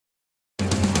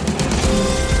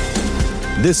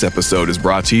This episode is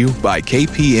brought to you by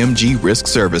KPMG Risk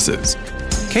Services.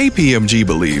 KPMG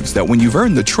believes that when you've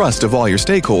earned the trust of all your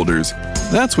stakeholders,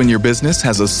 that's when your business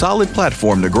has a solid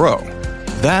platform to grow.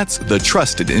 That's the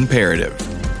trusted imperative.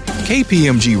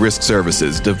 KPMG Risk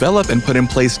Services develop and put in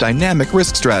place dynamic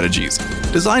risk strategies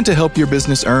designed to help your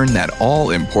business earn that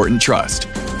all-important trust.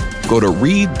 Go to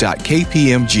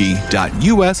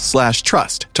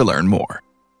read.kpmg.us/trust to learn more.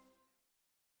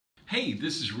 Hey,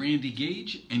 this is Randy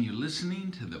Gage, and you're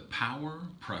listening to the Power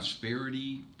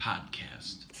Prosperity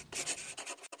Podcast.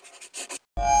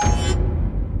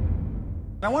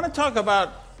 I want to talk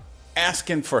about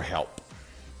asking for help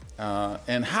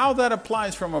and how that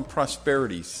applies from a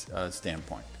prosperity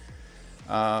standpoint.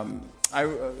 I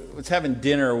was having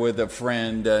dinner with a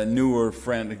friend, a newer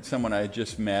friend, someone I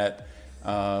just met,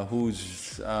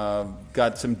 who's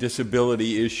got some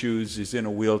disability issues, is in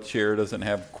a wheelchair, doesn't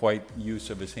have quite use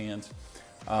of his hands,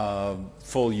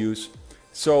 full use.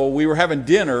 So we were having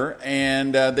dinner,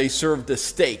 and they served a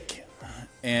steak.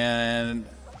 And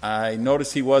I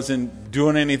noticed he wasn't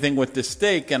doing anything with the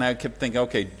steak, and I kept thinking,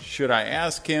 okay, should I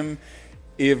ask him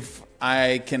if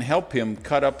I can help him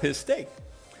cut up his steak?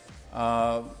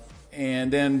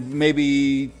 And then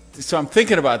maybe... So I'm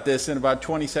thinking about this, and about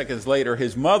 20 seconds later,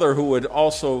 his mother, who would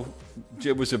also,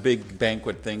 it was a big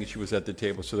banquet thing, she was at the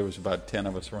table, so there was about 10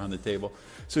 of us around the table.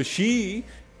 So she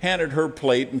handed her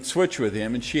plate and switched with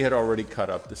him, and she had already cut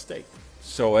up the steak.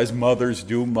 So as mothers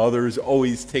do, mothers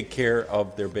always take care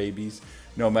of their babies,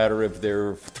 no matter if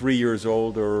they're 3 years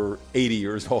old or 80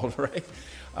 years old, right?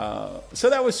 So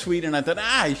that was sweet, and I thought,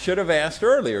 I should have asked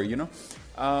earlier, you know.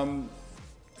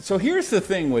 So here's the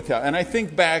thing with that, and I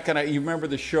think back, and you remember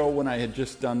the show when I had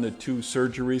just done the 2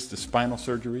 surgeries, the spinal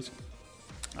surgeries,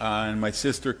 and my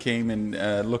sister came and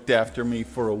looked after me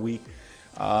for a week,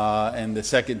 and the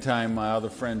second time my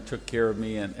other friend took care of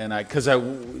me, and because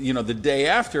the day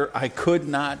after, I could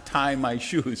not tie my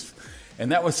shoes,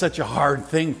 and that was such a hard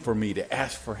thing for me to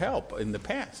ask for help in the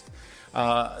past.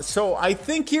 So I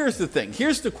think here's the thing,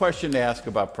 here's the question to ask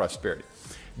about prosperity.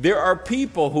 There are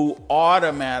people who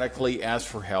automatically ask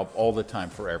for help all the time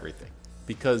for everything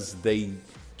because they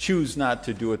choose not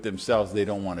to do it themselves. They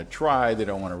don't want to try. They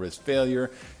don't want to risk failure.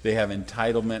 They have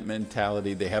entitlement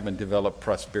mentality. They haven't developed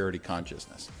prosperity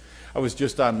consciousness. I was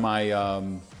just on my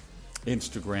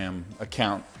Instagram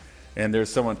account, and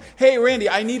there's someone, hey, Randy,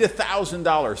 I need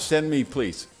 $1,000. Send me,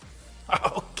 please.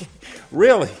 Okay,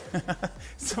 really?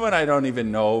 Someone I don't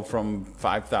even know from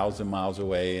 5,000 miles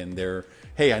away, and they're,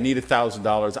 hey, I need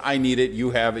 $1,000. I need it.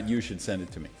 You have it. You should send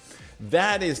it to me.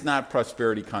 That is not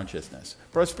prosperity consciousness.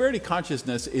 Prosperity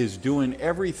consciousness is doing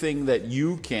everything that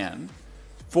you can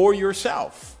for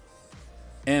yourself.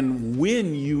 And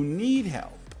when you need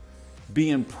help,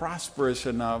 being prosperous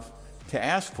enough to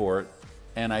ask for it,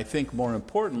 and I think more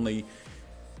importantly,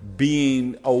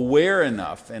 being aware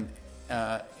enough and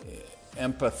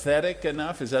empathetic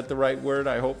enough, is that the right word,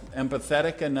 I hope?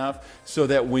 Empathetic enough so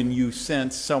that when you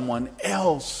sense someone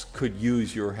else could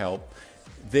use your help,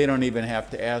 they don't even have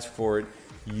to ask for it,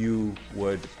 you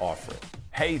would offer it.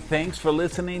 Hey, thanks for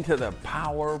listening to the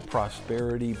Power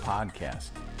Prosperity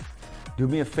Podcast. Do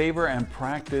me a favor and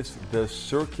practice the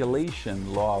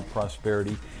circulation law of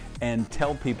prosperity and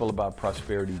tell people about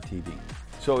Prosperity TV.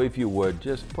 So if you would,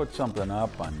 just put something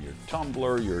up on your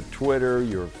Tumblr, your Twitter,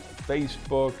 your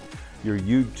Facebook, your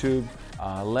YouTube.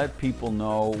 Let people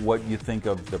know what you think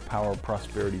of the Power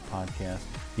Prosperity Podcast.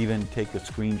 Even take a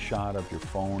screenshot of your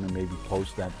phone and maybe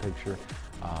post that picture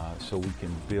so we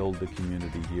can build the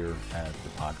community here at the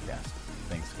podcast.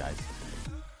 Thanks, guys.